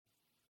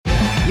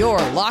Your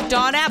Locked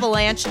On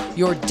Avalanche,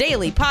 your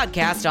daily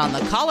podcast on the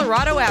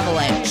Colorado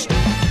Avalanche.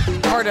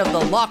 Part of the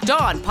Locked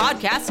On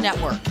Podcast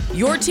Network,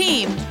 your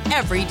team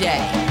every day.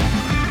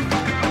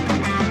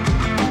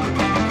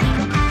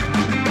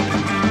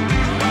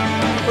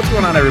 What's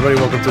going on, everybody?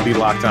 Welcome to the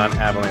Locked On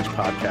Avalanche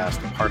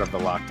podcast, part of the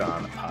Locked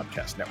On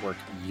Podcast Network,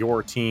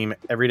 your team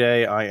every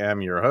day. I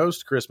am your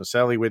host, Chris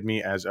Maselli. With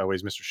me, as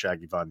always, Mr.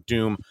 Shaggy Von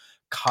Doom,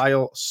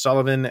 Kyle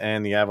Sullivan,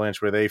 and the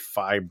Avalanche with a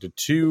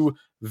 5-2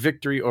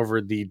 victory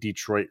over the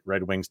Detroit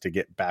Red Wings to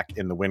get back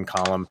in the win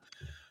column,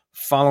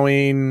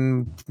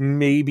 following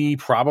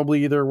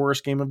probably their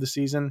worst game of the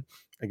season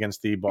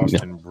against the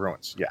Boston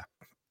Bruins. Yeah.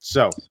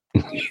 So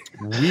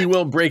we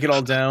will break it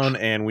all down,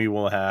 and we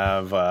will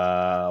have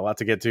a lot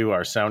to get to,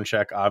 our sound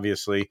check,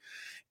 obviously,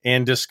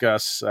 and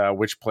discuss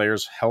which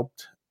players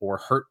helped or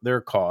hurt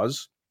their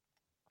cause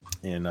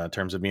in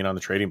terms of being on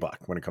the trading block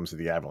when it comes to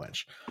the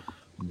Avalanche.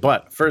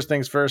 But first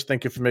things first,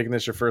 thank you for making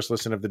this your first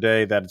listen of the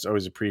day. That is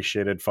always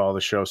appreciated. Follow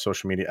the show,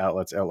 social media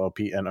outlets,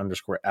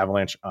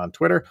 LOPN_Avalanche on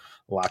Twitter,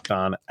 Locked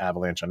On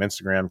Avalanche on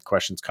Instagram.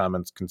 Questions,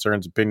 comments,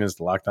 concerns, opinions,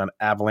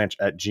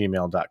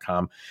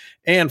 LockedOnAvalanche@gmail.com.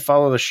 And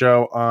follow the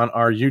show on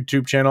our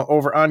YouTube channel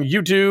over on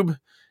YouTube.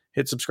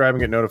 Hit subscribe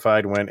and get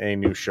notified when a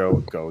new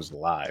show goes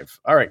live.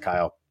 All right,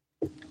 Kyle.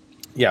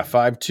 Yeah,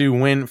 5-2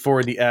 win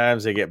for the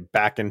Avs. They get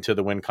back into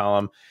the win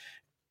column.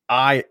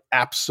 I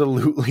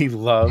absolutely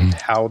loved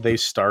how they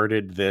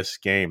started this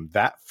game.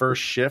 That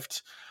first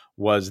shift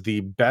was the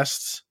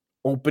best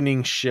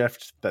opening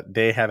shift that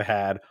they have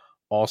had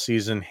all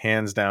season,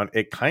 hands down.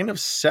 It kind of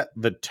set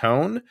the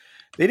tone.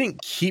 They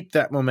didn't keep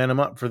that momentum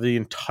up for the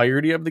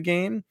entirety of the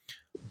game,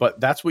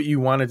 but that's what you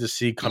wanted to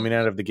see coming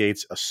out of the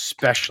gates,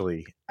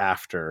 especially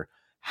after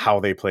how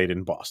they played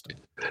in Boston.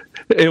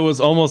 It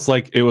was almost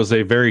like it was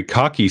a very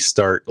cocky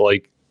start.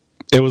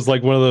 It was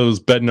like one of those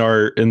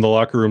Bednar in the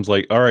locker rooms,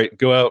 like, all right,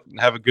 go out and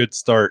have a good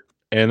start.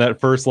 And that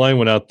first line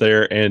went out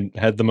there and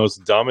had the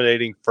most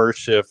dominating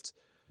first shift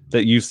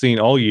that you've seen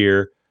all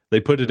year. They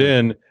put it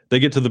in, they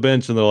get to the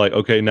bench, and they're like,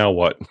 okay, now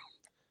what?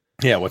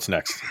 Yeah, what's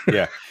next?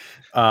 Yeah.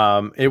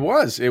 It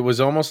was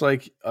almost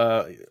like,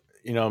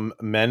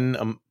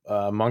 men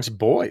amongst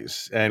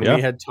boys. And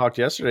we had talked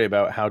yesterday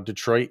about how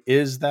Detroit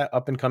is that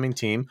up-and-coming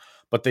team,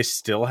 but they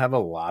still have a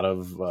lot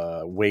of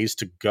ways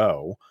to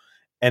go.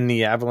 And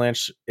the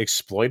Avalanche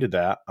exploited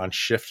that on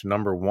shift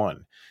number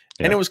one.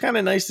 Yeah. And it was kind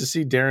of nice to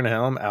see Darren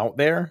Helm out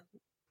there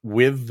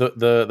with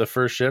the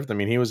first shift. I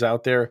mean, he was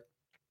out there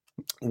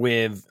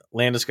with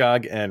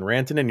Landeskog and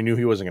Rantanen. He knew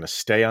he wasn't going to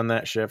stay on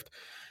that shift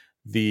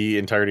the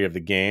entirety of the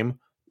game.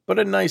 But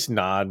a nice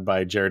nod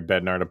by Jared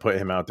Bednar to put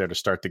him out there to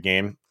start the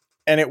game.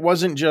 And it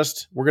wasn't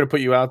just, we're going to put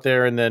you out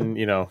there and then,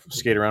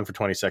 skate around for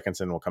 20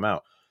 seconds and we'll come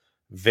out.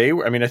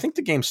 I think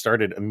the game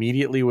started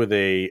immediately with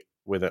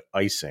an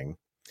icing.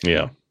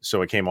 Yeah.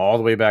 So it came all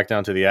the way back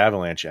down to the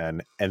Avalanche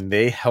end, and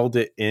they held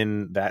it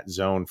in that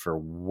zone for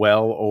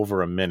well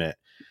over a minute.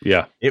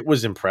 Yeah. It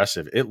was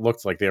impressive. It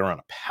looked like they were on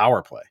a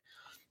power play.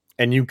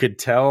 And you could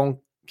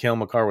tell Cale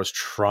Makar was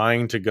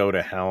trying to go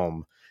to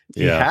Helm.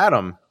 He had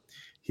him.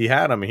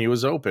 And he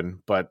was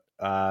open, but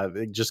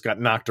it just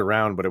got knocked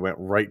around, but it went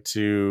right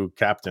to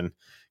captain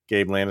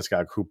Gabe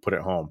Landeskog, who put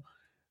it home.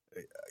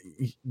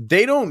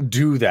 They don't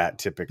do that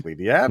typically.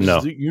 The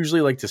Avs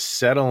usually like to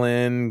settle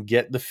in,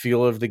 get the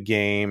feel of the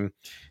game.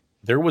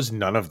 There was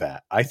none of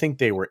that. I think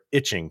they were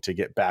itching to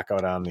get back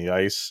out on the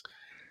ice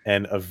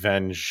and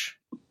avenge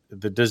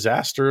the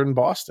disaster in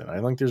Boston. I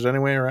don't think there's any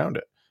way around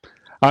it.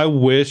 I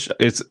wish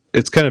it's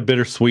kind of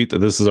bittersweet that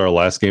this is our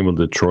last game with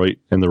Detroit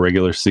in the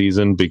regular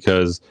season,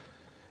 because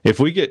if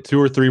we get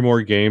 2 or 3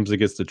 more games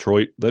against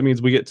Detroit, that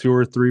means we get 2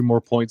 or 3 more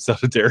points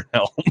out of Darren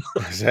Helm.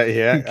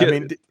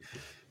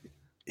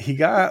 He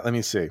got, let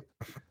me see,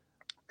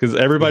 because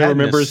everybody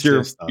remembers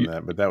on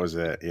that, but that was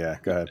it. Yeah,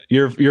 go ahead.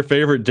 Your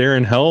favorite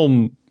Darren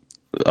Helm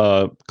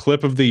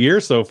clip of the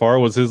year so far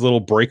was his little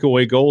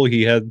breakaway goal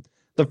he had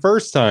the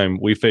first time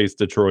we faced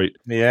Detroit.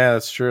 Yeah,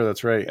 that's true.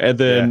 That's right. And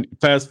then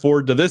fast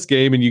forward to this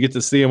game, and you get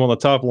to see him on the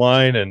top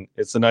line, and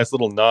it's a nice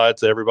little nod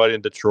to everybody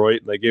in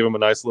Detroit. They gave him a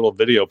nice little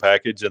video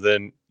package, and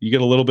then you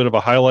get a little bit of a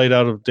highlight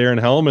out of Darren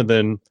Helm, and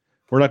then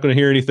we're not going to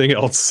hear anything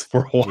else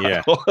for a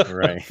while. Yeah,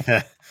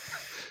 right.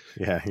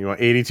 Yeah, you want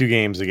 82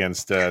 games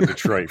against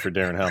Detroit for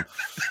Darren Helm.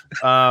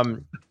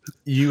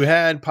 You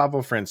had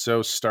Pavel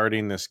Francouz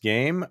starting this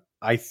game.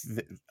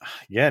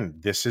 Again,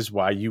 this is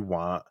why you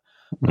want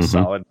a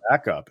solid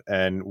backup.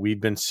 And we've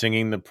been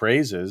singing the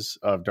praises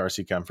of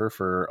Darcy Kempfer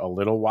for a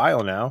little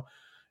while now,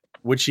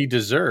 which he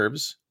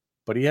deserves.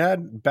 But he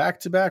had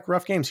back-to-back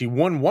rough games. He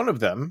won one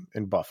of them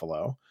in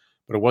Buffalo,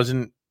 but it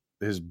wasn't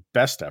his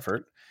best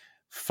effort.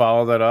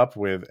 Follow that up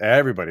with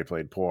everybody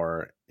played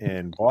poor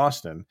in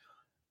Boston.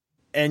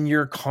 And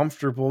you're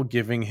comfortable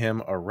giving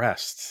him a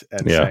rest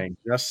and saying,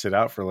 just sit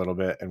out for a little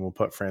bit and we'll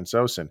put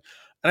Francouz in.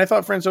 And I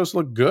thought Francouz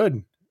looked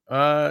good.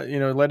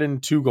 Let in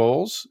 2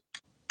 goals.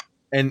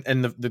 And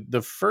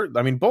the first,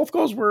 I mean, both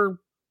goals were,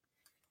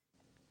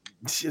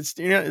 it's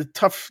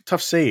tough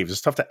saves.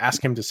 It's tough to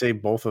ask him to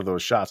save both of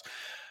those shots.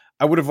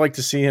 I would have liked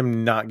to see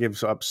him not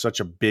give up such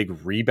a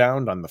big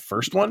rebound on the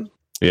first one.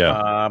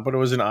 Yeah. But it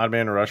was an odd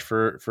man rush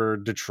for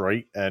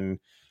Detroit, and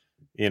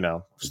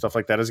stuff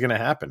like that is going to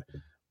happen.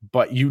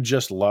 But you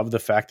just love the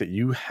fact that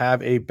you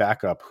have a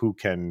backup who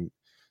can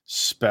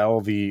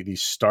spell the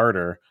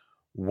starter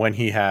when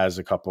he has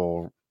a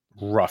couple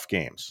rough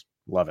games.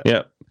 Love it.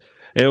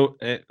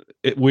 Yeah.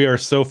 We are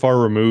so far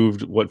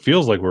removed, what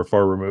feels like we're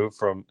far removed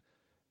from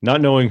not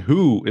knowing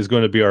who is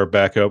going to be our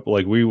backup.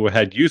 Like we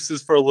had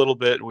uses for a little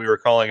bit. We were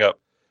calling up.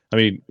 I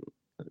mean,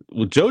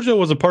 JoJo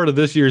was a part of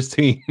this year's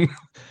team.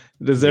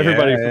 Does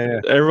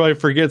everybody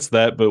forgets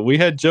that? But we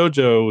had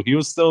JoJo. He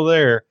was still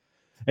there.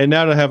 And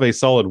now to have a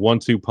solid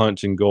 1-2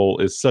 punch and goal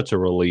is such a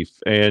relief.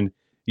 And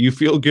you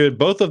feel good.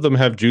 Both of them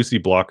have juicy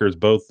blockers,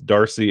 both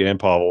Darcy and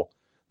Pavel.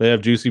 They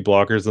have juicy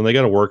blockers, and they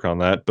got to work on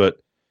that. But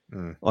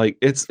like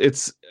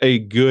it's a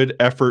good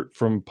effort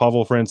from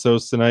Pavel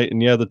Francouz tonight.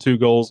 And yeah, the 2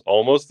 goals,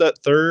 almost that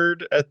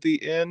third at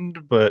the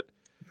end. But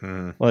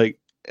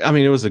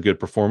it was a good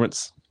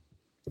performance.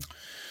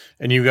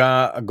 And you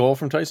got a goal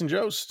from Tyson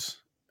Jost.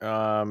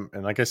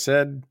 And like I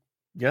said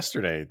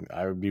yesterday,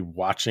 I would be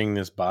watching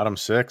this bottom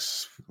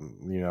 6,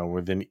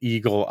 with an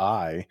eagle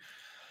eye.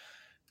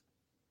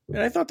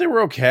 And I thought they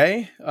were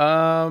okay.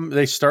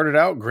 They started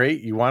out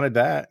great. You wanted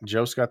that.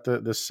 Jost got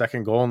the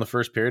second goal in the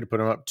first period to put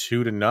him up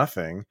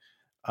 2-0.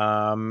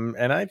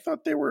 And I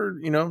thought they were,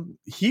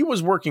 he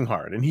was working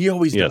hard, and he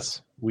always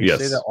does. We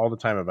say that all the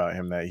time about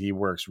him, that he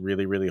works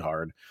really, really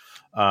hard.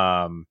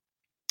 And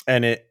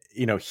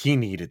he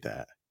needed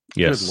that.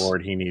 Yes. Good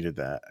Lord, he needed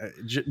that.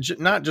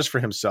 Not just for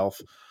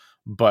himself,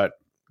 but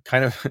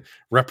kind of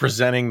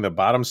representing the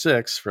bottom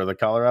 6 for the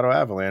Colorado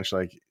Avalanche.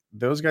 Like,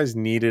 those guys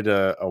needed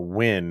a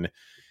win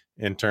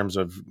in terms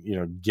of,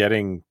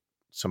 getting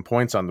some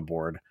points on the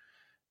board.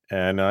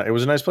 And it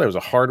was a nice play. It was a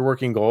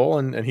hardworking goal,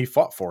 and he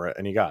fought for it,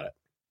 and he got it.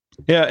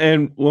 Yeah,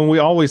 and when we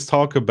always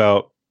talk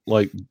about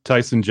like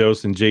Tyson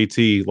Jost and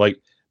JT, like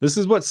this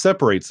is what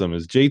separates them,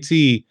 is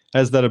JT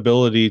has that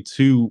ability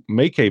to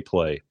make a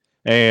play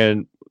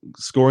and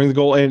scoring the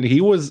goal. And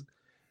he was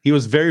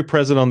very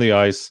present on the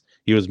ice.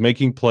 He was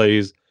making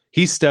plays.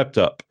 He stepped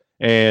up,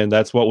 and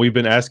that's what we've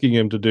been asking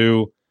him to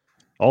do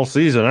all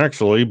season,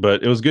 actually.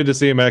 But it was good to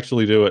see him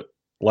actually do it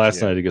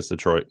last night against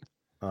Detroit.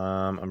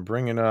 I'm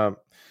bringing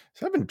up.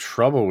 So I'm having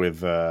trouble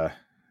with the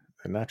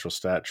Natural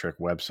Stat Trick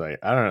website.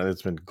 I don't know.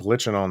 It's been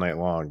glitching all night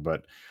long,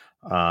 but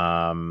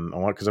I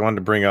wanted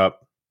to bring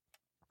up.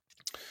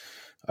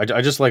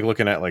 I just like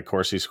looking at like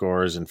Corsi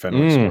scores and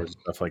Fenwick scores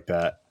and stuff like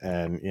that,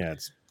 and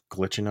it's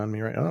glitching on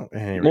me right now.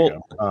 Here we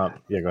go. Go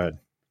ahead.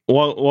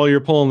 While you're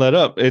pulling that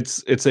up,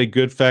 it's a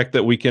good fact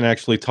that we can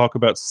actually talk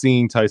about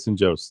seeing Tyson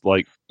Jost.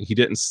 Like, he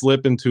didn't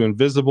slip into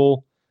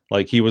invisible.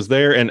 Like, he was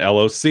there, and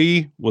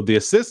LOC with the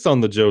assist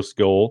on the Jost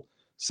goal.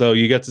 So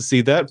you get to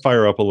see that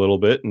fire up a little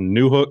bit. And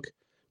Newhook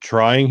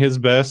trying his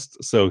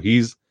best. So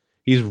he's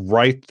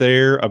right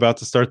there, about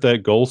to start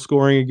that goal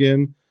scoring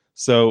again.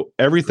 So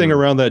everything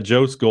around that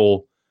Jost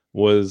goal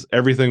was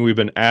everything we've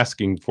been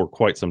asking for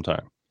quite some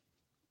time.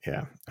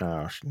 Yeah.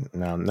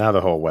 Now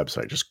the whole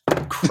website just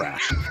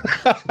crashed.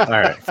 All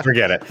right,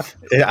 forget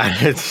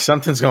it.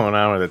 Something's going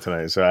on with it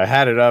tonight. So I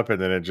had it up,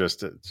 and then it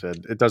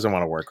said it doesn't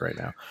want to work right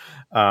now.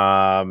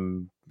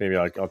 Maybe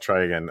I'll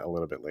try again a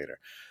little bit later.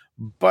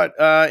 But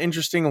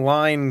interesting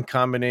line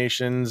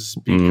combinations,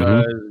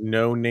 because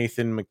no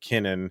Nathan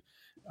MacKinnon,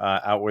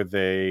 out with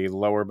a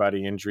lower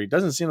body injury.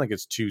 Doesn't seem like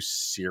it's too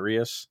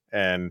serious.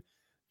 And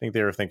I think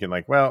they were thinking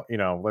like, well,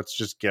 let's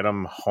just get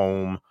him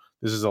home.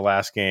 This is the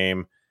last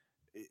game.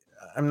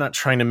 I'm not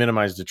trying to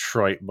minimize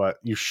Detroit, but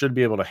you should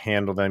be able to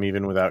handle them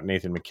even without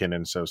Nathan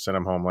MacKinnon. So send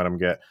them home, let them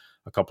get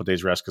a couple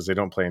days rest, because they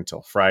don't play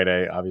until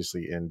Friday,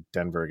 obviously in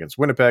Denver against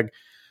Winnipeg.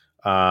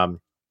 But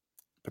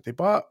they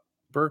bought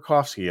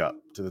Burakovsky up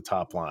to the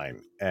top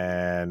line,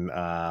 and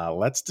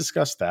let's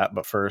discuss that.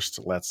 But first,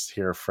 let's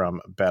hear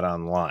from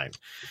BetOnline.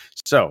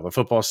 So the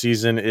football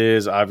season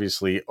is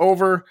obviously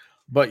over,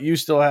 but you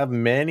still have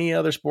many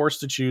other sports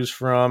to choose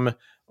from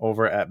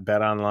over at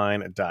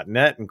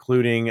betonline.net,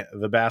 including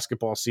the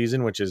basketball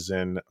season, which is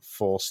in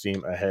full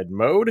steam ahead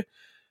mode,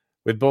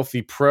 with both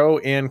the pro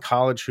and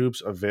college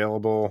hoops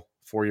available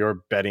for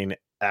your betting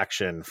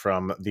action.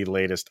 From the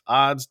latest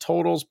odds,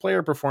 totals,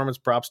 player performance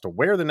props to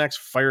where the next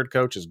fired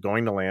coach is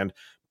going to land,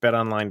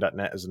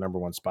 betonline.net is the number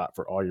one spot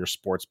for all your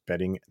sports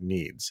betting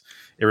needs.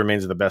 It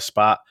remains the best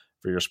spot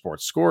for your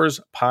sports scores,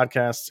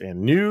 podcasts,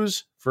 and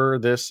news for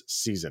this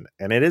season.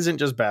 And it isn't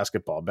just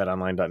basketball.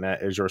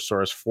 BetOnline.net is your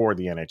source for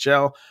the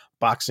NHL,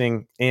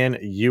 boxing, and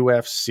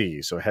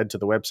UFC. So head to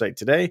the website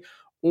today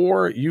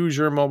or use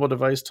your mobile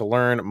device to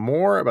learn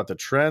more about the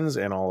trends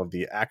and all of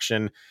the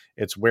action.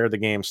 It's where the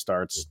game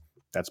starts.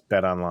 That's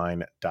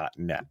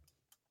betonline.net.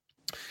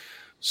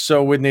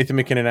 So with Nathan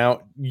MacKinnon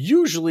out,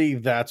 usually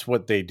that's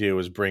what they do,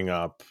 is bring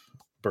up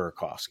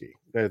Burakovsky.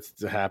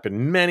 That's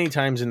happened many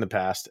times in the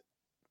past.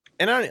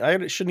 And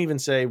I shouldn't even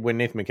say when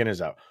Nathan MacKinnon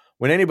is out.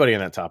 When anybody in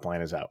that top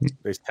line is out,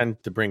 they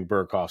tend to bring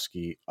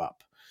Burakovsky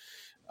up.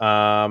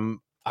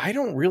 I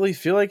don't really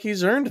feel like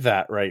he's earned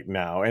that right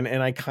now.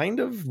 And I kind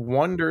of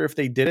wonder if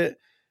they did it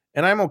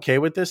and I'm okay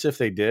with this if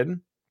they did.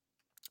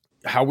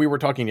 How we were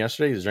talking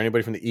yesterday, is there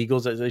anybody from the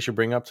Eagles that they should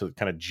bring up to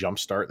kind of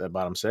jumpstart that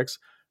bottom six?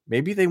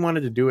 Maybe they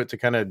wanted to do it to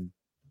kind of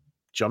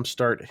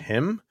jumpstart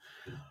him,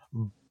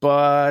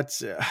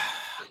 but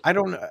I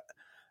don't know.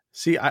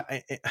 See,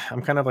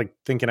 I'm kind of like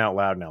thinking out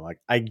loud now. Like,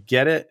 I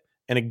get it.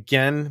 And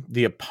again,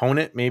 the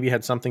opponent maybe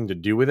had something to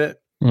do with it.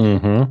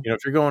 Mm-hmm.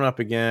 If you're going up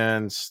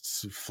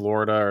against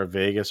Florida or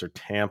Vegas or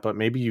Tampa,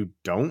 maybe you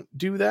don't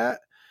do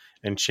that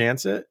and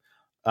chance it.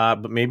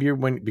 But maybe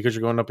because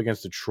you're going up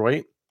against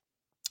Detroit,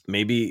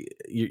 maybe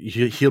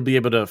he'll be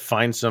able to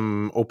find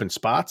some open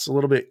spots a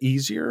little bit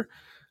easier.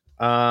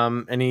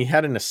 And he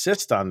had an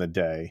assist on the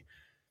day.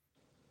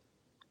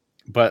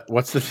 But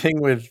what's the thing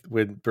with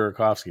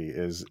Burakovsky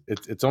is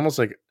it's almost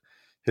like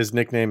his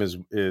nickname is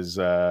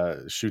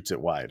shoots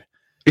it wide.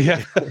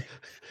 Yeah.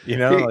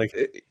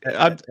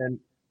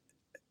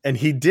 And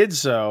he did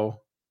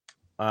so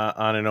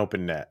on an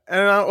open net.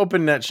 And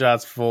open net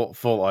shots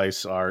full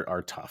ice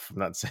are tough. I'm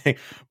not saying,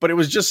 but it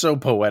was just so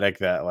poetic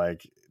that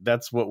like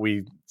that's what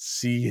we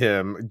see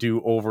him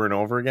do over and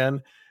over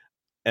again.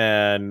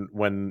 And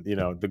when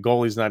the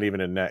goalie's not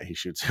even in net, he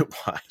shoots it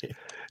wide.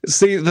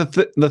 See,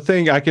 the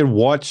thing, I can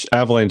watch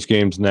Avalanche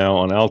games now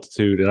on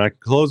altitude, and I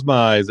close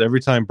my eyes every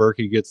time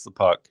Berkey gets the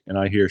puck, and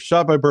I hear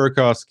shot by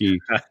Burakovsky.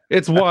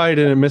 It's wide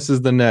and it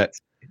misses the net.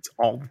 It's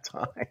all the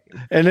time,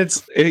 and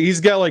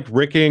he's got like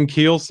Rick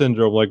Ankiel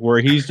syndrome, like where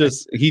he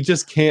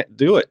just can't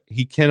do it.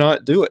 He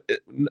cannot do it.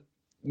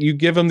 You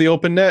give him the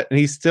open net, and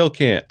he still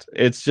can't.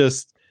 It's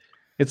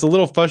a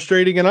little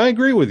frustrating, and I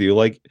agree with you.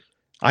 Like,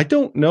 I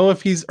don't know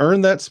if he's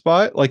earned that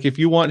spot. Like, if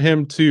you want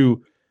him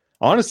to,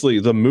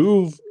 honestly, the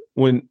move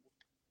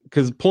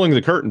because pulling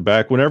the curtain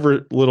back,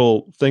 whenever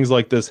little things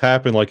like this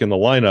happen, like in the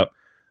lineup,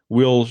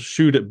 we'll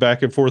shoot it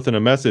back and forth in a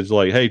message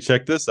like, hey,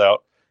 check this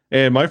out.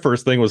 And my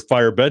first thing was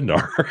fire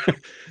Bednar.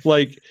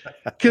 Like,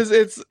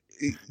 because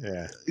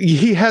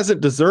he hasn't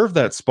deserved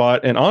that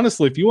spot. And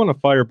honestly, if you want to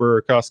fire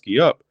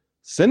Burakovsky up,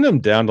 send him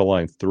down to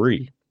line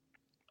 3.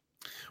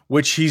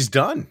 Which he's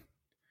done.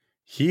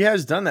 He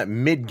has done that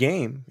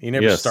mid-game. He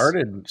never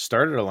started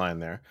a line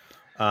there.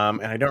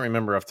 And I don't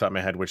remember off the top of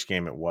my head which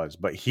game it was,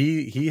 but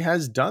he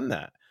has done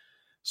that.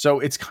 So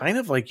it's kind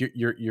of like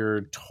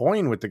you're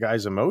toying with the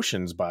guy's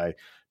emotions by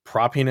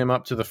propping him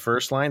up to the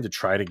first line to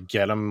try to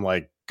get him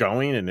like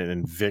going and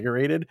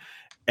invigorated.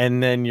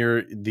 And then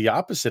the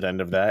opposite end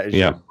of that is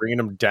you're bringing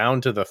him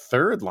down to the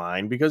third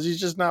line because he's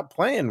just not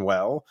playing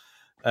well.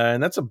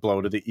 And that's a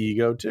blow to the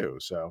ego too.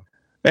 So.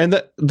 And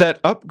that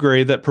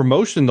upgrade, that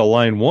promotion to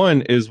line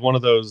 1 is one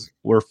of those,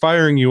 we're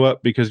firing you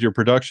up because your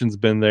production's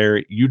been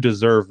there. You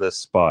deserve this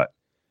spot.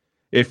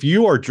 If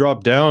you are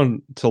dropped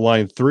down to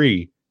line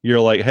 3, you're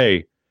like,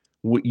 hey,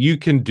 you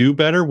can do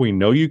better. We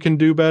know you can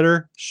do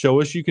better. Show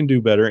us you can do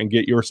better and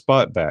get your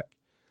spot back.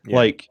 Yeah.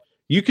 Like,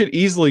 you could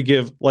easily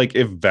give, like,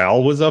 if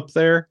Val was up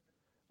there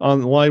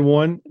on line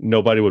 1,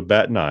 nobody would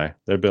bat an eye.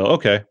 They'd be like,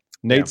 okay,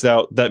 Nate's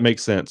out. That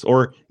makes sense.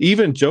 Or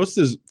even Jost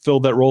has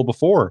filled that role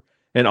before.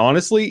 And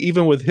honestly,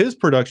 even with his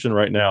production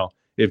right now,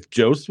 if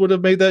Jost would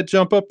have made that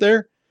jump up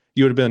there,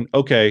 you would have been,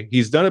 okay,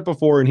 he's done it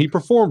before and he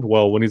performed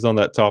well when he's on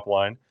that top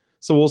line.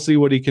 So we'll see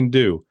what he can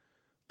do.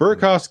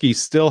 Burakovsky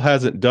still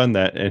hasn't done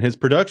that, and his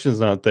production's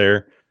not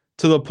there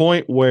to the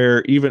point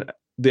where even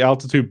the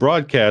altitude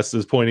broadcast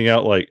is pointing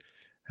out, like,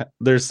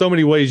 there's so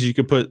many ways you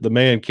could put the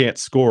man can't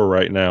score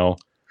right now.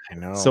 I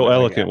know. So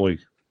eloquently.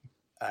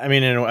 I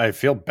mean, and I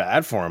feel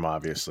bad for him,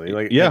 obviously.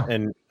 Like,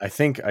 and I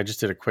think I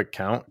just did a quick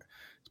count.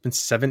 Been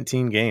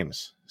 17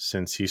 games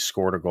since he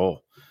scored a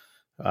goal.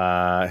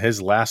 His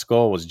last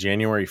goal was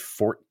January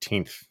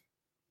 14th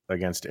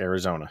against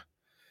Arizona.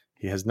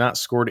 He has not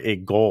scored a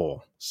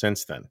goal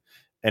since then.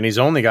 And he's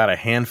only got a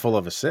handful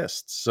of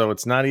assists. So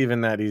it's not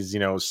even that he's,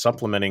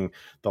 supplementing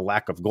the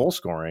lack of goal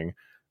scoring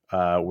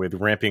with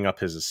ramping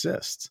up his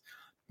assists.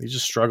 He's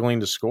just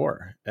struggling to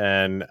score.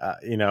 And,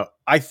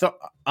 I thought,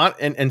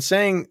 and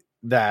saying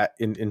that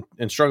in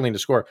struggling to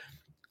score,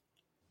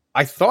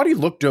 I thought he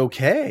looked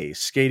okay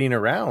skating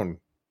around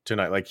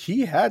tonight. Like,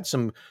 he had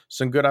some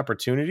good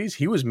opportunities.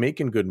 He was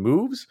making good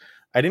moves.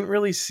 I didn't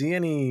really see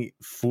any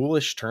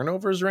foolish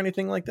turnovers or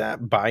anything like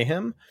that by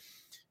him.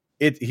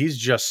 He's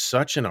just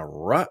such in a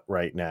rut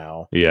right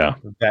now. Yeah.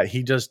 That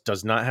he just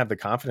does not have the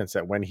confidence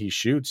that when he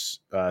shoots,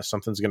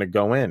 something's going to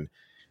go in.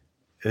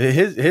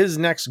 His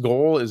next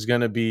goal is going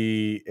to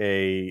be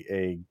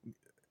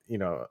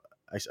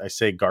I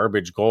say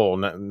garbage goal.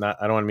 Not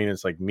I don't mean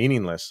it's like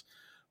meaningless.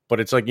 But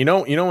it's like,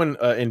 when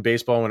in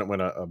baseball, when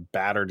a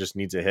batter just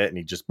needs a hit and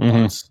he just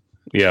bunts,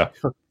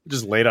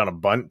 just laid on a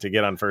bunt to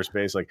get on first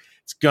base, like,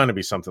 it's going to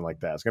be something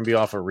like that. It's going to be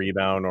off a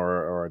rebound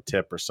or a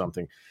tip or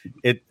something.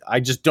 I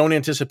just don't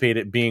anticipate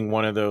it being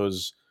one of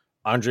those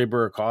Andre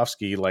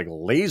Burakovsky like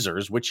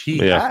lasers, which he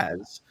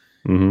has.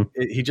 Mm-hmm.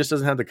 He just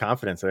doesn't have the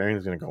confidence that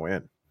everything's going to go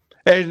in.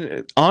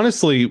 And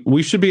honestly,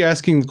 we should be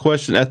asking the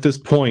question at this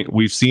point.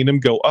 We've seen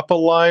him go up a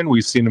line,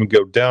 we've seen him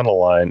go down a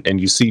line,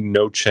 and you see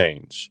no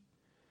change.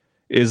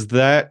 Is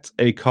that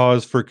a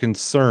cause for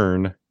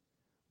concern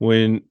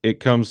when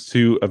it comes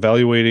to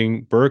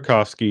evaluating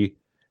Burakovsky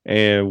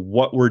and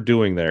what we're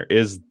doing there.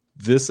 Is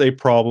this a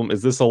problem?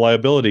 Is this a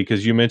liability?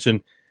 Because you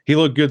mentioned he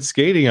looked good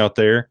skating out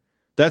there.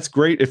 That's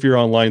great if you're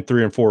on line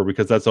 3 and 4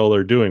 because that's all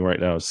they're doing right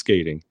now is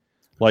skating.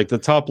 Like the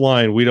top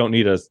line, we don't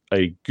need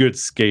a good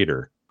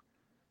skater.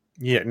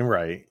 Yeah,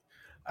 right.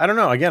 I don't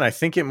know. Again, I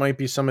think it might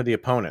be some of the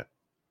opponent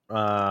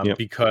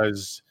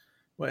because,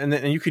 and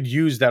you could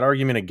use that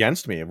argument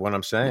against me of what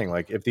I'm saying.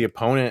 Like if the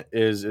opponent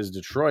is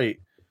Detroit,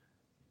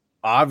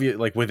 obvious,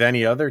 like with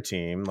any other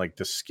team, like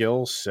the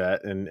skill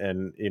set and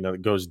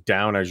it goes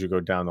down as you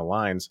go down the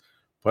lines.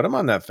 Put him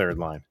on that third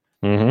line.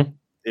 Mm-hmm.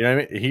 You know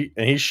what I mean?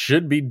 He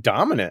should be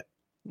dominant.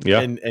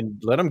 Yeah,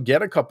 and let him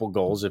get a couple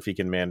goals if he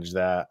can manage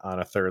that on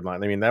a third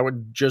line. I mean, that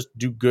would just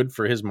do good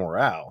for his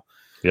morale.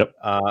 Yep.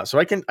 So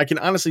I can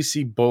honestly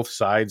see both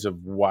sides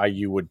of why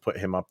you would put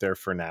him up there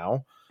for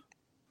now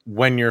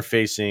when you're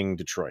facing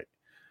Detroit.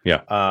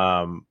 Yeah.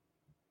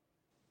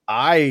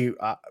 I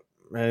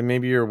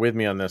maybe you're with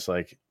me on this.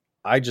 Like,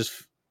 I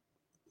just,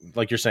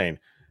 like you're saying,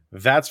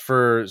 that's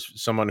for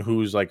someone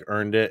who's like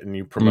earned it and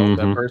you promote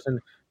that person.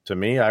 To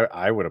me,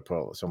 I would have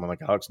put someone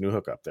like Alex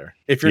Newhook up there.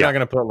 If you're not going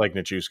to put like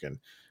Nichushkin.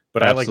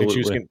 But absolutely. I like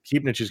Nichushkin.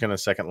 Keep Nichushkin on the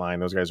second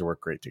line. Those guys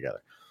work great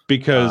together.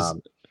 Because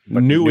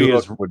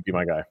Newhook would be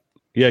my guy.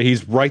 Yeah,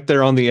 he's right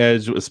there on the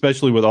edge,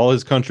 especially with all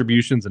his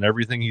contributions and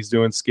everything he's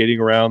doing, skating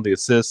around, the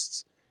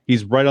assists.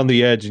 He's right on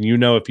the edge, and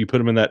if you put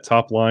him in that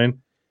top line,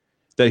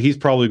 that he's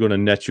probably going to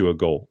net you a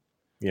goal.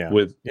 Yeah.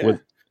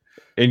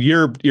 And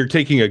you're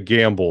taking a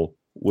gamble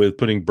with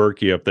putting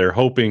Berkey up there,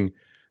 hoping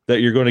that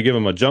you're going to give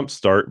him a jump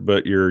start,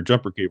 but your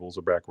jumper cables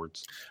are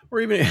backwards. Or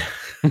even,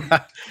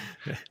 and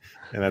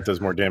that does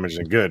more damage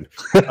than good.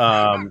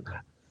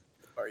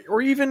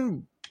 Or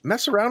even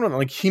mess around with,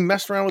 like he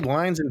messed around with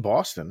lines in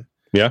Boston.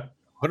 Yeah.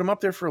 Put him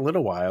up there for a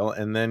little while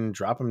and then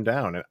drop him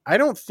down. And I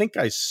don't think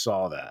I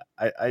saw that.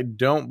 I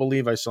don't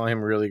believe I saw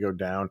him really go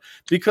down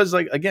because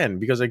I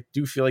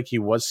do feel like he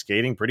was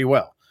skating pretty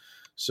well.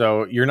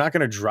 So you're not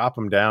going to drop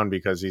him down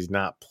because he's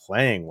not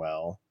playing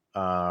well.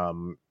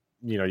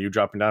 You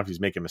drop him down if he's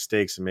making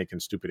mistakes and making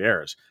stupid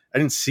errors. I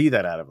didn't see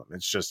that out of him.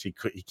 It's just he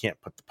can't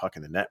put the puck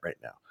in the net right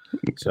now.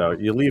 So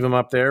you leave him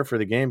up there for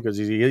the game because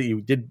he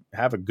did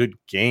have a good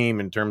game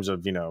in terms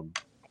of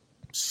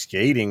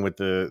skating with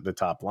the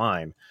top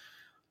line,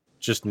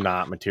 just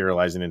not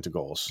materializing into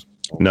goals.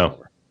 No.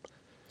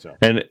 So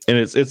and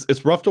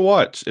it's rough to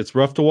watch. It's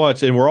rough to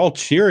watch, and we're all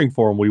cheering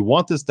for him. We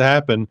want this to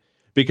happen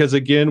because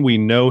again, we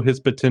know his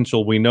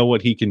potential. We know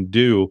what he can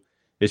do.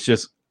 It's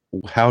just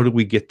how do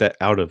we get that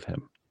out of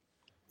him?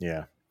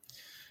 Yeah.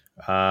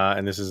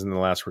 And this isn't the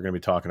last we're going to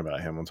be talking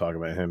about him. We'll talk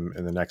about him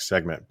in the next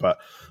segment. But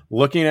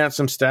looking at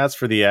some stats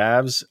for the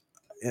Avs,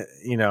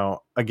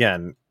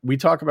 again, we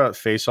talk about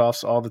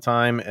face-offs all the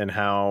time and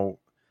how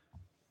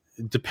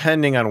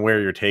depending on where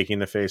you're taking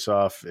the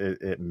face-off,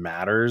 it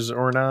matters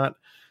or not.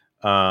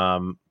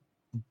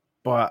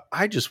 But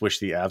I just wish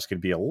the Avs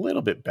could be a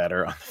little bit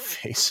better on the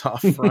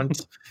face-off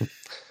front.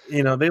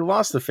 They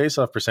lost the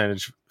face-off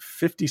percentage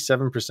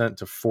 57%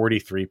 to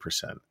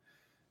 43%.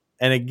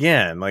 And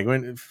again, like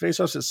when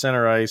face-offs at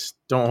center ice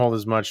don't hold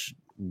as much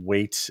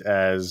weight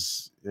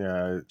as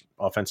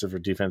offensive or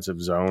defensive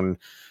zone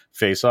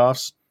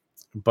face-offs,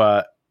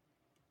 but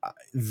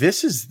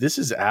this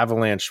is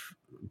Avalanche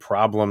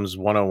problems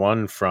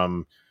 101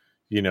 from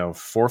 4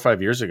 or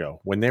 5 years ago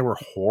when they were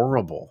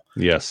horrible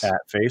at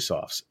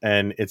face-offs,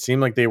 and it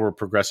seemed like they were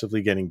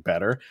progressively getting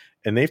better,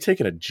 and they've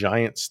taken a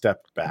giant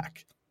step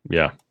back.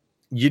 Yeah,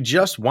 you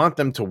just want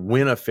them to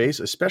win a face,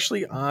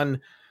 especially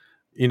on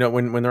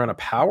when they're on a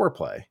power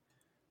play,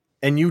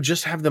 and you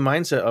just have the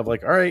mindset of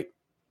like, all right,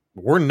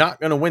 we're not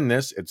going to win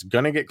this. It's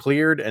going to get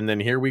cleared. And then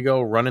here we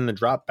go running the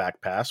drop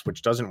back pass,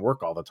 which doesn't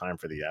work all the time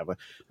for the Avalanche.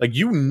 Like,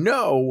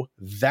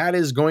 that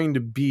is going to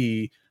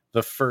be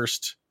the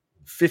first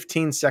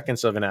 15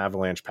 seconds of an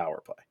Avalanche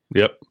power play.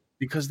 Yep.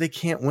 Because they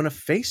can't win a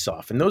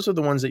face-off. And those are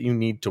the ones that you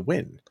need to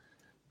win.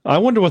 I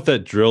wonder what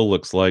that drill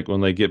looks like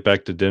when they get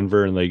back to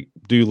Denver and they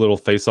do little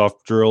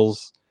face-off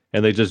drills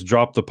and they just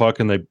drop the puck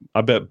and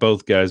I bet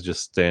both guys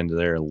just stand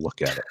there and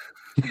look at it.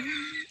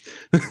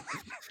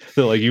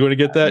 They're like, you want to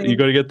get that? You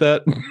going to get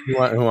that?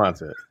 Who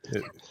wants it?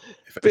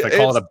 If I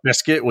call it a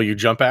biscuit, will you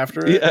jump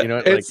after it?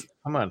 Yeah,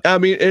 come on. I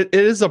mean, it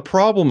is a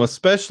problem,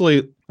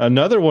 especially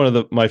another one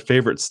of my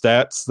favorite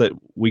stats that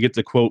we get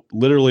to quote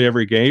literally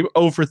every game,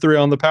 0 for 3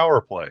 on the power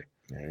play.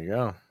 There you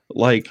go.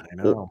 Like, I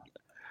know.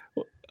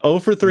 0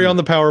 for 3 on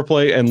the power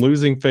play and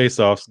losing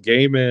faceoffs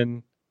game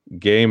in,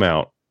 game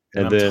out.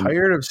 And I'm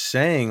tired of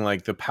saying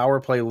like the power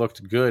play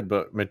looked good,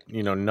 but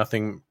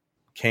nothing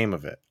came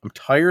of it. I'm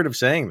tired of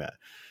saying that.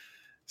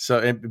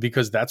 So,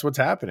 because that's what's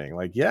happening.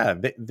 Like, yeah,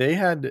 they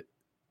had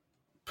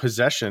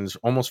possessions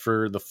almost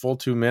for the full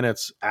 2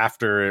 minutes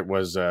after it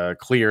was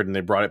cleared and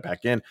they brought it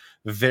back in.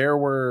 There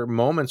were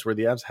moments where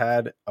the Avs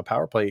had a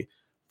power play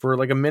for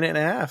like a minute and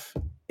a half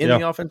in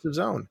the offensive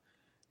zone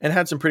and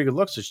had some pretty good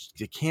looks. Just,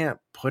 you can't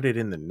put it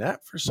in the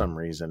net for some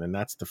reason. And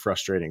that's the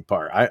frustrating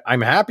part.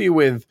 I'm happy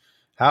with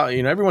how,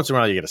 every once in a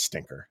while you get a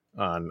stinker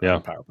on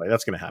power play.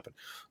 That's going to happen.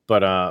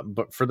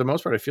 But for the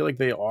most part, I feel like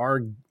they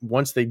are,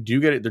 once they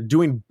do get it, they're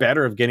doing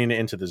better of getting it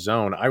into the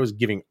zone. I was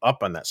giving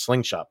up on that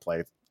slingshot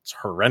play. It's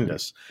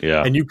horrendous.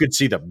 Yeah. And you could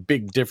see the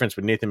big difference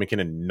with Nathan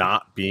McKinnon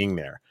not being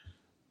there.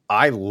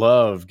 I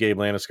love Gabe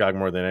Landeskog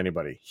more than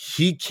anybody.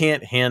 He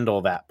can't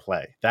handle that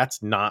play.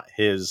 That's not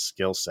his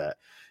skill set,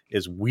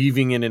 is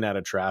weaving in and out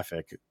of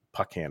traffic,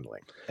 puck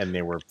handling. And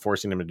they were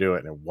forcing him to do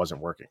it, and it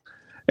wasn't working.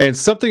 And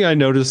something I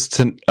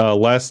noticed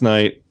last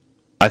night,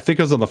 I think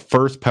it was on the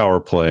first power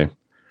play,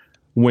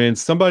 when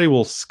somebody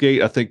will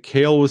skate, I think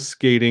Kale was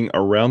skating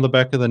around the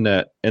back of the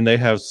net, and they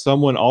have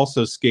someone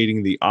also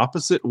skating the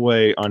opposite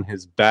way on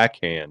his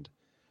backhand,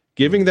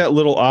 giving that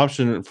little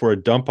option for a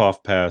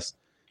dump-off pass.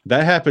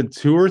 That happened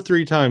 2 or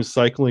 3 times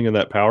cycling in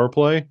that power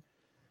play.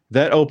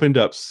 That opened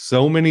up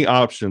so many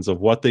options of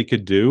what they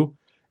could do.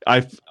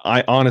 I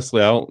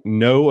honestly, I don't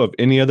know of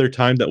any other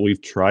time that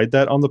we've tried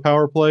that on the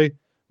power play,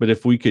 but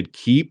if we could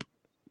keep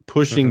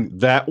pushing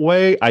that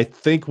way, I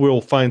think we'll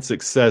find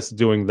success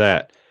doing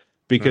that.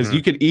 Because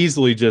you could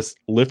easily just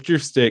lift your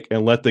stick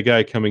and let the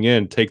guy coming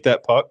in take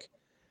that puck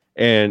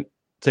and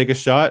take a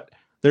shot.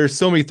 There's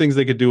so many things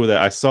they could do with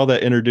that. I saw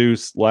that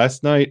introduced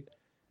last night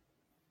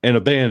and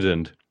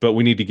abandoned, but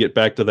we need to get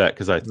back to that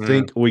because I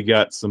think we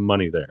got some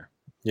money there.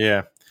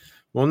 Yeah.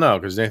 Well, no,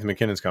 because Nathan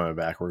McKinnon's coming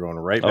back. We're going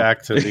right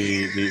back to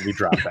the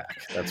drop back.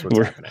 That's what's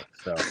happening.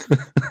 So,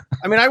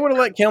 I mean, I would have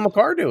let Cale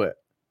Makar do it.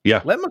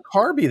 Yeah. Let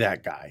Makar be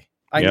that guy.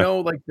 I know,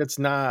 like, that's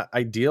not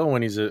ideal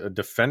when he's a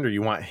defender.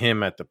 You want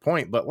him at the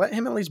point, but let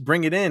him at least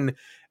bring it in,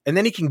 and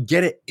then he can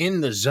get it in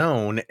the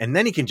zone, and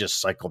then he can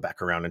just cycle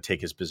back around and take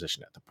his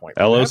position at the point.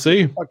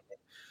 LOC.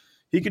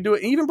 He could do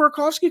it. Even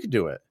Burakovsky could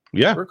do it.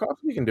 Yeah.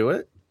 Burakovsky can do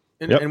it.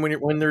 And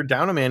when they're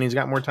down a man, he's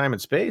got more time and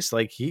space.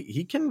 Like,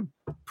 he can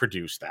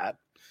produce that.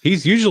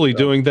 He's usually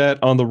doing that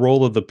on the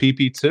role of the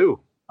PP2.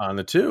 On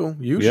the 2,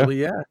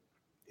 usually, yeah.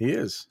 He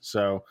is.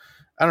 So,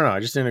 I don't know.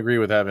 I just didn't agree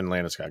with having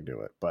Landeskog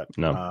do it, but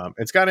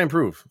it's got to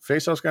improve.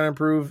 Faceoff's got to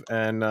improve,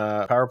 and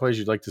power plays,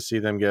 you'd like to see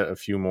them get a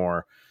few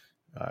more,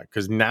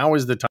 because now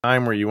is the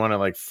time where you want to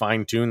like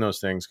fine tune those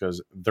things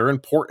because they're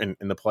important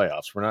in the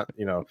playoffs. We're not,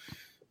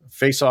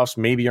 faceoffs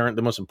maybe aren't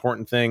the most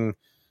important thing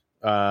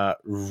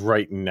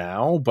right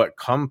now, but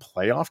come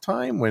playoff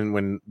time,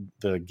 when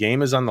the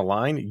game is on the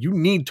line, you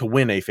need to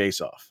win a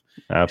faceoff.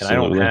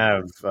 Absolutely. And I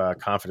don't have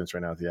confidence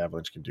right now that the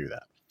Avalanche can do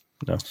that.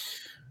 No.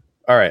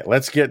 All right,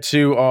 let's get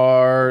to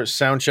our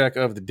sound check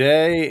of the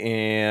day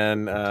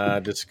and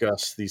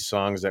discuss the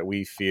songs that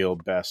we feel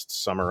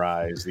best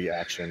summarize the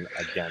action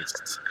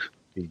against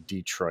the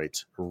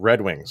Detroit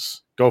Red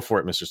Wings. Go for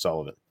it, Mr.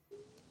 Sullivan.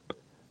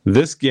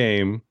 This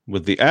game,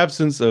 with the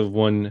absence of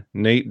one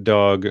Nate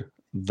Dogg,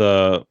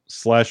 the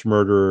 /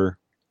 murderer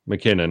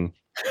McKinnon,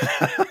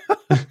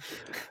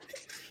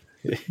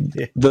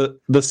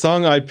 the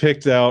song I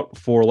picked out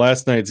for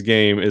last night's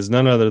game is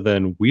none other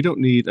than "We Don't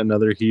Need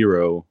Another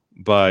Hero"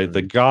 by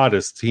the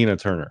goddess Tina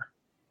Turner.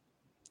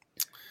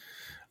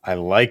 I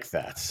like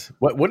that.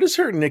 What is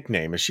her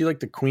nickname? Is she like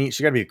the queen?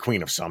 She got to be the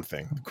queen of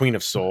something, queen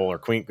of soul, or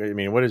queen. I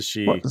mean, what is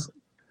she?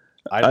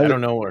 I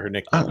don't know what her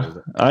nickname is.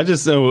 I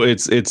just know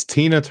it's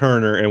Tina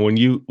Turner, and when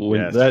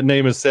that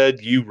name is said,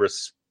 you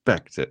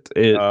respect it.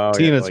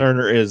 Tina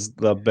Turner is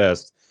the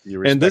best.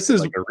 And this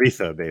is like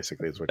Aretha,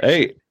 basically, is what.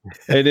 Hey,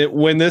 and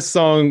when this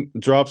song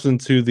drops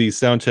into the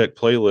soundcheck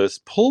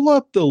playlist, pull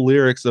up the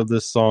lyrics of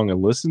this song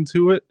and listen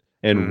to it.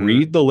 And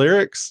read the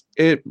lyrics,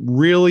 it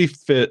really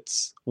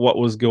fits what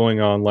was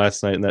going on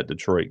last night in that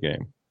Detroit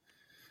game.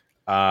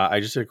 I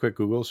just did a quick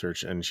Google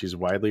search, and she's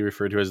widely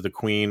referred to as the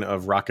queen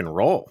of rock and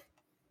roll.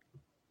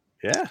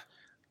 Yeah.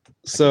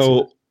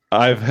 So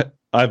I've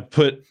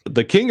put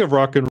the king of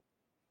rock and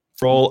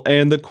roll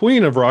and the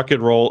queen of rock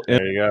and roll.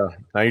 There you go.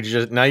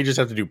 Now you just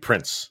have to do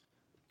Prince.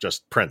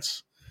 Just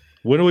Prince.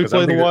 When do we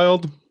play the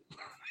Wild?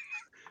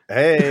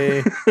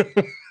 Hey.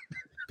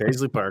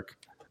 Paisley Park.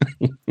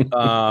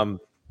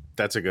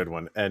 That's a good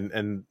one,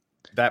 and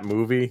that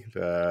movie,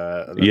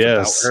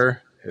 yes, about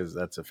her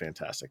that's a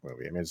fantastic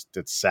movie. I mean,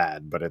 it's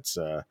sad, but it's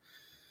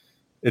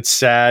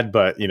sad,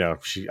 but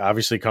she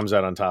obviously comes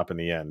out on top in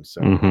the end.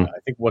 So I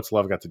think "What's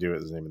Love Got to Do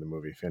With" is the name of the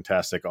movie.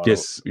 Fantastic,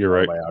 yes, you're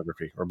right.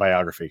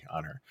 Biography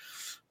on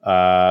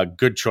her.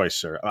 Good choice,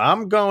 sir.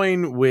 I'm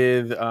going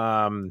with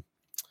kind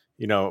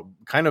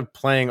of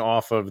playing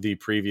off of the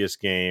previous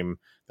game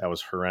that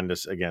was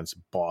horrendous against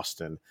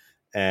Boston.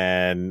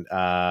 And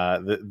I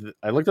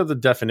looked up the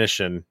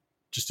definition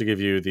just to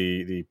give you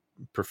the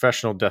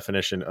professional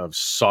definition of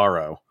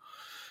sorrow,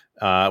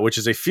 which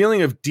is a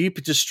feeling of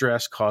deep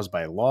distress caused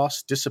by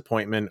loss,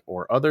 disappointment,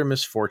 or other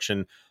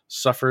misfortune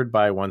suffered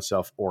by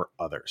oneself or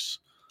others.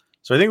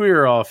 So I think we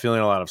were all feeling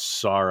a lot of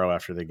sorrow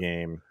after the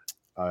game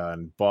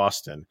in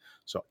Boston.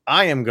 So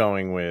I am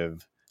going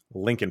with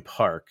Linkin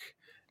Park,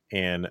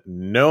 and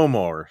 "No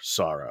More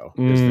Sorrow"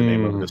 is the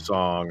name of the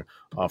song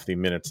off the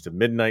Minutes to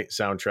Midnight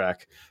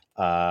soundtrack.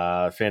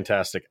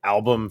 Fantastic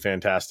album,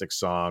 fantastic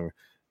song,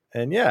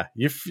 and yeah,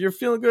 you're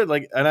feeling good.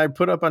 And I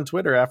put up on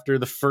Twitter after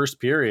the first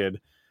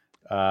period,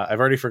 I've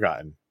already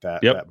forgotten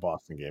that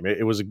Boston game.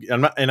 It was,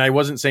 and I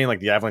wasn't saying like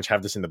the Avalanche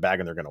have this in the bag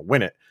and they're going to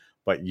win it,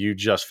 but you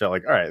just felt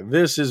like, all right,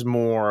 this is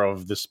more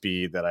of the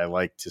speed that I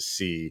like to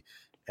see.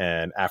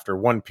 And after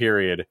one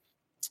period,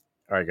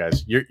 all right,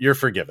 guys, you're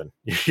forgiven.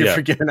 You're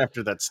forgiven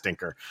after that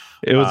stinker.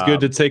 It was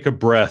good to take a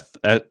breath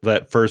at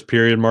that first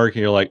period mark,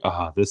 and you're like,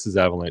 this is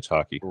Avalanche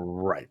hockey.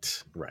 Right.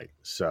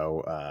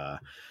 So,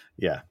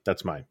 yeah,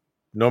 that's mine.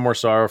 No More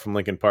Sorrow from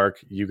Linkin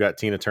Park. You got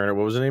Tina Turner.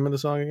 What was the name of the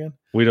song again?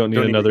 We don't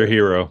need another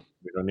hero.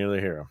 We don't need another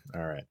hero.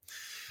 All right.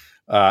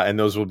 And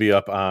those will be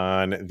up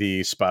on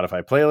the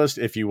Spotify playlist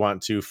if you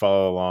want to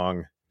follow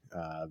along.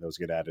 Those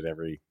get added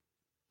every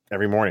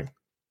morning.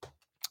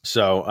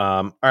 So,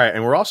 all right.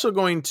 And we're also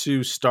going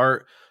to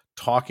start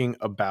talking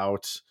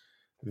about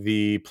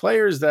the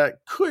players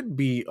that could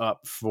be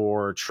up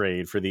for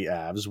trade for the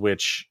Avs,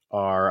 which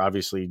are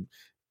obviously,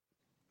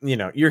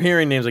 you're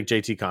hearing names like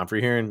JT Compher,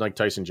 you're hearing like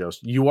Tyson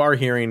Jost. You are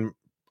hearing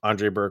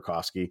Andre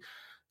Burakovsky.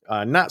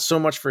 Not so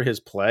much for his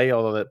play,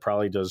 although that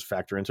probably does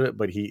factor into it,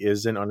 but he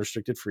is an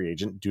unrestricted free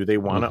agent. Do they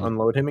want to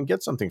unload him and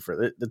get something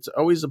for it? That's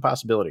always a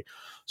possibility.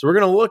 So we're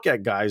going to look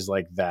at guys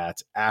like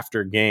that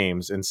after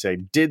games and say,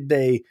 did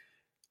they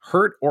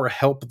hurt or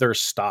help their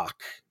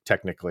stock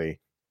technically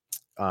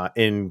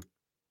in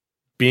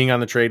being on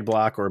the trade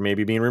block or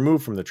maybe being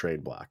removed from the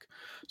trade block?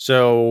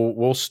 So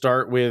we'll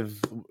start with,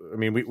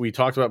 we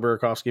talked about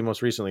Burakovsky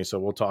most recently, so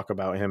we'll talk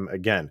about him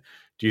again.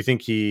 Do you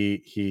think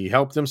he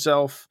helped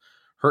himself,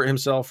 hurt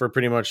himself, or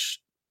pretty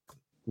much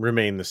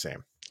remain the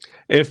same?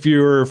 If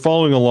you're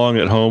following along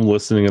at home,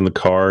 listening in the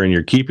car, and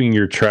you're keeping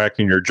your track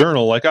in your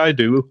journal like I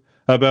do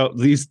about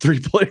these three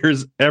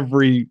players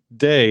every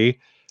day,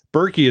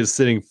 Berkey is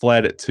sitting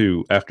flat at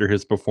 2 after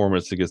his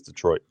performance against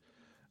Detroit.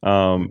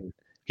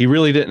 He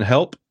really didn't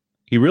help.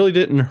 He really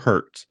didn't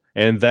hurt.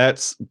 And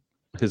that's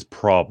his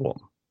problem.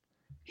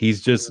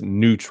 He's just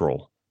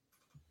neutral.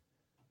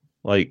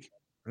 Like,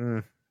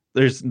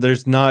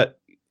 there's not,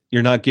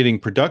 you're not getting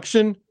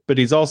production, but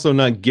he's also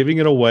not giving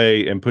it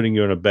away and putting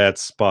you in a bad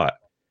spot.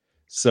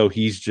 So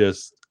he's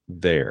just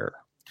there.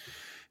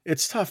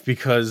 It's tough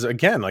because,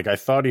 again, like I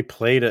thought he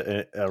played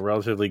a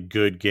relatively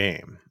good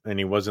game and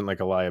he wasn't like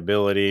a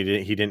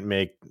liability. He didn't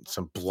make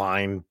some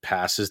blind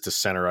passes to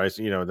center ice,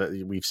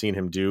 that we've seen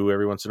him do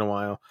every once in a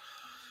while.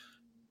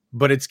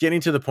 But it's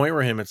getting to the point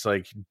where it's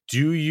like,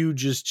 do you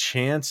just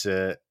chance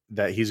it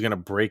that he's going to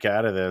break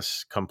out of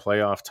this come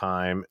playoff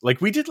time? Like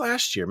we did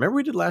last year. Remember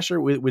we did last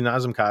year with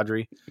Nazem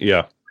Kadri?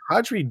 Yeah.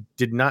 Kadri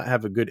did not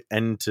have a good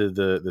end to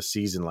the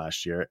season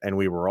last year, and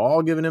we were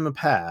all giving him a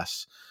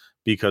pass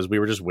because we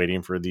were just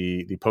waiting for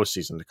the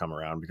postseason to come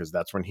around because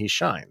that's when he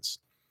shines.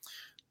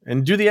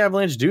 And do the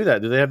Avalanche do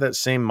that? Do they have that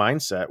same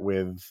mindset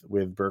with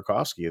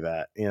Burakovsky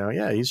that,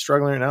 he's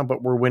struggling right now,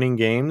 but we're winning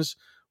games.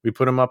 We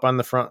put him up on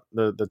the front,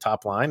 the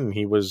top line, and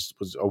he was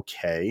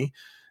okay.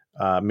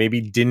 Maybe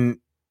didn't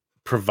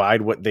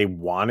provide what they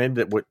wanted,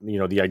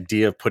 the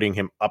idea of putting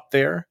him up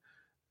there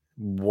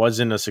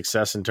wasn't a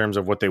success in terms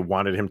of what they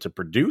wanted him to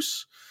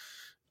produce.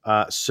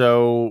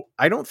 So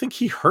I don't think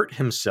he hurt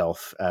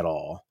himself at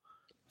all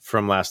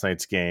from last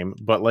night's game.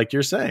 But like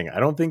you're saying, I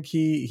don't think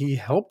he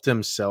helped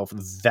himself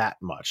that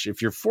much.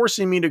 If you're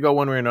forcing me to go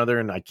one way or another,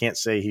 and I can't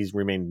say he's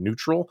remained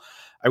neutral,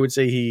 I would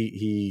say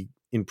he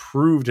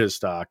improved his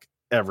stock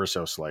ever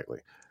so slightly.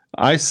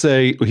 I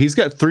say he's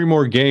got 3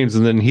 more games,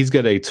 and then he's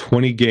got a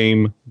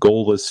 20-game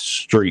goalless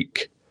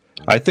streak.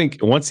 I think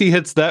once he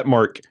hits that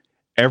mark,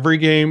 every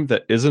game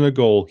that isn't a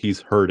goal, he's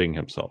hurting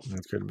himself.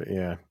 That could be,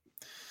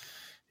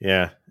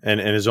 yeah,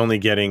 and is only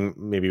getting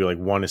maybe like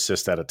 1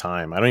 assist at a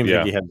time. I don't even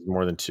think he had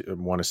more than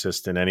 1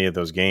 assist in any of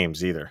those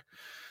games either.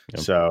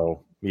 Yep.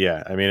 So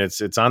yeah,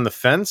 it's on the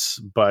fence,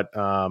 but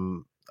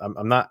I'm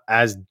not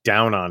as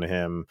down on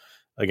him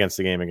against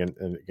the game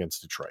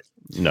against Detroit.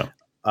 No.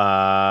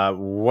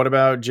 What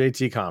about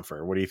JT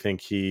Compher? What do you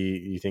think?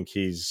 You think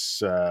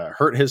he's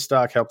hurt his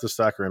stock, helped his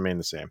stock, or remained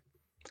the same?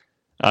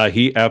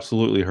 He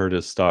absolutely hurt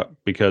his stock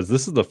because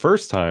this is the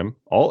first time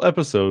all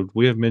episode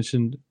we have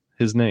mentioned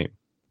his name.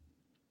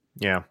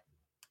 Yeah.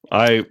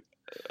 I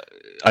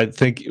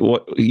think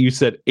what you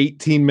said,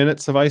 18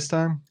 minutes of ice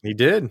time. He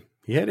did.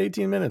 He had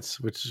 18 minutes,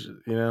 which,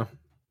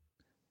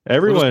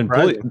 everyone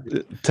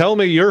tell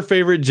me your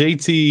favorite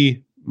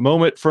JT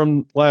moment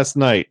from last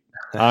night.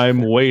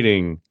 I'm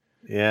waiting.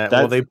 Yeah.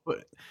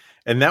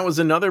 And that was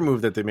another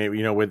move that they made,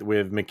 with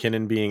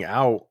McKinnon being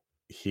out,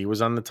 he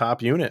was on the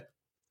top unit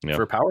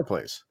for power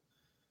plays,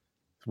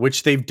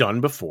 which they've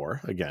done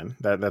before. Again,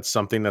 that's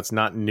something that's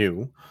not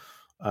new.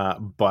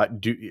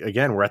 But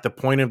we're at the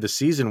point of the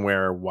season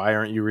where why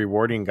aren't you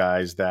rewarding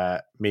guys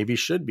that maybe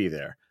should be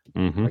there?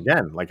 Mm-hmm.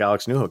 Again, like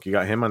Alex Newhook, you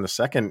got him on the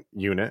second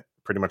unit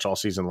pretty much all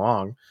season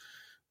long.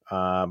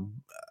 And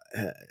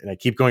I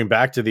keep going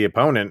back to the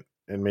opponent,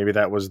 and maybe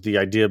that was the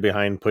idea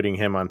behind putting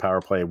him on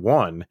power play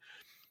 1.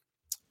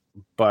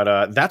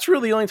 But that's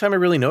really the only time I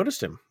really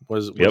noticed him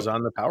was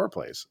on the power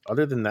plays.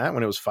 Other than that,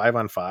 when it was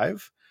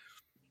 5-on-5,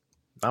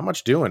 not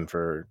much doing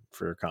for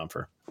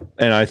Compher.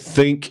 And I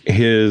think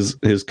his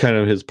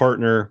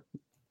partner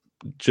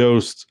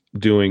Jost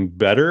doing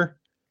better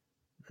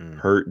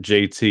hurt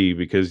JT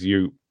because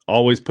you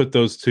always put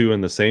those two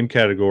in the same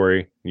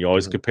category. You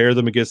always compare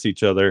them against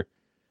each other.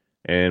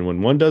 And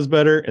when one does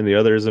better and the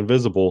other is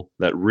invisible,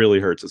 that really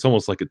hurts. It's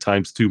almost like a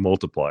 ×2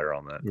 multiplier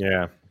on that.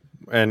 Yeah.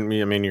 And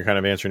I mean, you're kind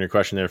of answering your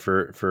question there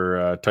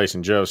for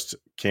Tyson Jost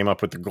came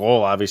up with the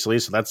goal, obviously.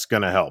 So that's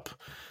going to help.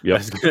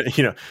 Yep.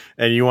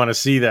 And you want to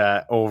see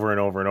that over and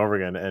over and over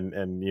again.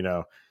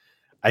 And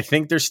I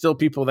think there's still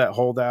people that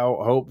hold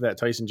out hope that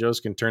Tyson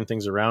Jost can turn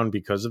things around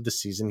because of the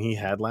season he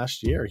had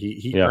last year.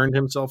 He earned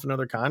himself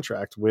another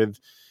contract with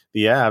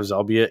the Avs,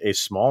 albeit a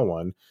small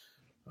one.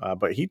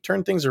 But he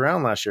turned things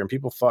around last year, and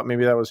people thought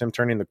maybe that was him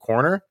turning the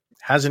corner.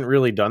 Hasn't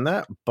really done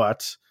that.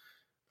 But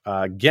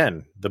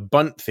again, the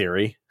bunt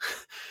theory,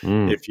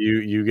 if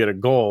you get a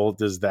goal,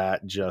 does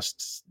that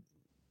just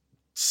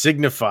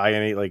signify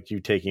any, like, you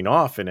taking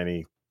off in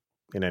any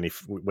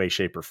way,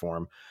 shape, or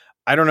form?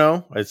 I don't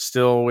know. It's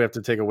still, we have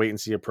to take a wait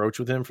and see approach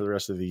with him for the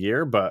rest of the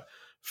year. But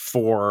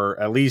for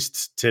at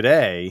least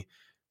today,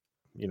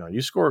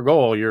 you score a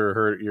goal,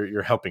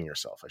 you're helping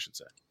yourself, I should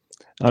say.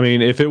 I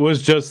mean, if it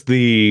was just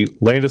the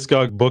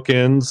Landeskog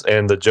bookends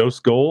and the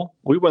Jost goal,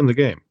 we win the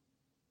game.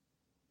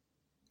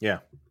 Yeah.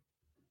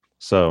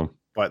 So,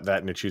 but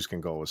that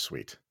Nichushkin goal was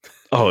sweet.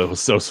 Oh, it was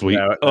so sweet.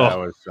 That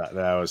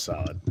was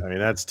solid. I mean,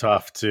 that's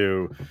tough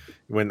to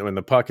when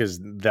the puck is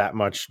that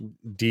much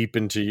deep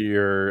into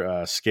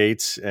your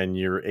skates and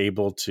you're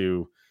able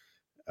to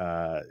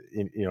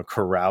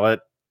corral it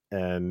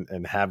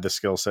and have the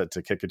skill set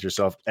to kick it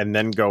yourself and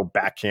then go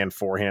backhand,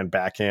 forehand,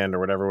 backhand, or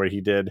whatever way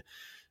he did.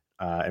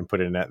 And put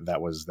it in net. That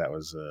was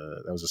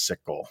a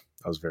sick goal.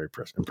 That was very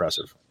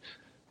impressive.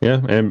 Yeah,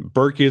 and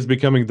Berkey is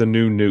becoming the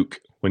new Nuke.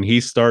 When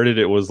he started,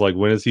 it was like,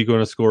 when is he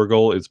going to score a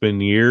goal? It's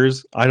been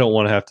years. I don't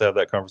want to have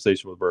that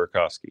conversation with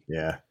Burakovsky.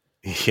 Yeah.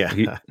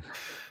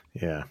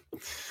 Yeah.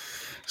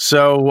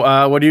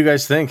 So, what do you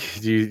guys think?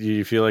 Do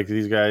you feel like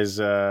these guys,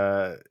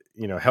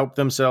 help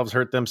themselves,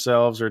 hurt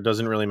themselves, or it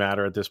doesn't really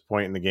matter at this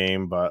point in the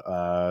game?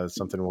 But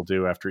something we'll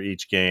do after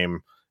each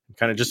game,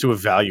 kind of just to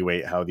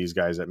evaluate how these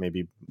guys that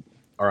maybe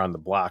are on the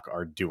block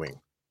are doing.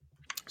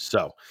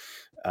 So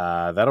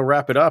that'll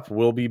wrap it up.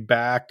 We'll be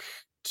back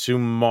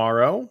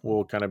tomorrow.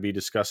 We'll kind of be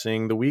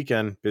discussing the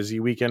weekend, busy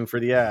weekend for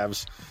the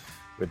Avs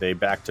with a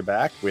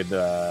back-to-back with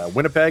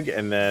Winnipeg.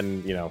 And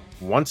then,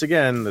 once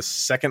again, the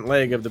second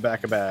leg of the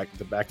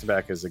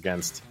back-to-back is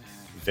against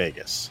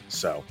Vegas.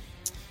 So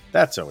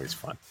that's always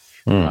fun.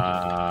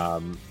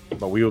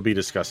 But we will be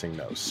discussing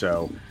those.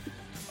 So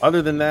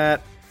other than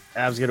that,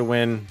 Avs get a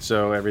win.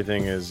 So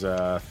everything is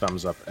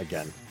thumbs up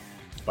again.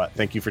 But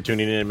thank you for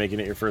tuning in and making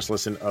it your first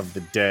listen of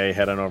the day.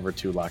 Head on over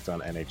to Locked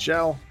On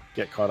NHL.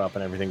 Get caught up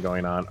on everything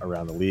going on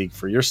around the league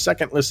for your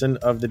second listen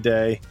of the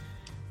day.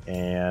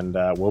 And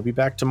we'll be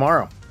back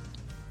tomorrow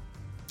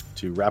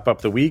to wrap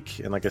up the week.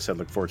 And like I said,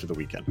 look forward to the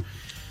weekend.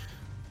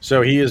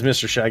 So he is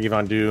Mr. Shaggy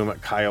Von Doom,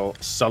 Kyle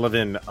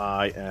Sullivan.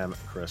 I am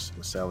Chris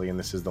Maselli, and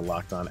this is the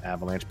Locked On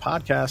Avalanche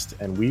podcast.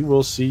 And we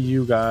will see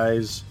you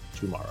guys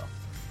tomorrow.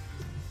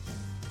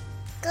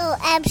 Go,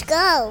 Avs,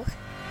 go.